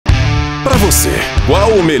Para você,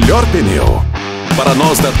 qual o melhor pneu? Para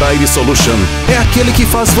nós da Tiresolutions, é aquele que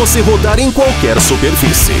faz você rodar em qualquer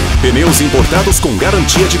superfície. Pneus importados com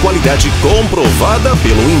garantia de qualidade comprovada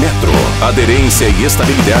pelo Inmetro. Aderência e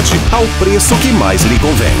estabilidade ao preço que mais lhe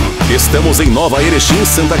convém. Estamos em Nova Erechim,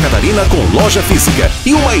 Santa Catarina, com loja física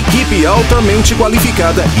e uma equipe altamente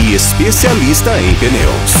qualificada e especialista em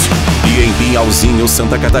pneus. E em Pinhalzinho,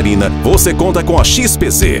 Santa Catarina, você conta com a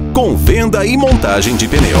XPZ, com venda e montagem de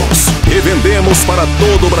pneus. Revendemos para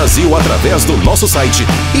todo o Brasil através do nosso site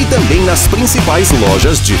e também nas principais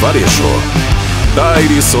lojas de varejo.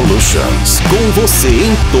 Tiresolutions, com você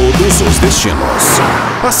em todos os destinos.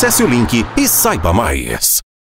 Acesse o link e saiba mais.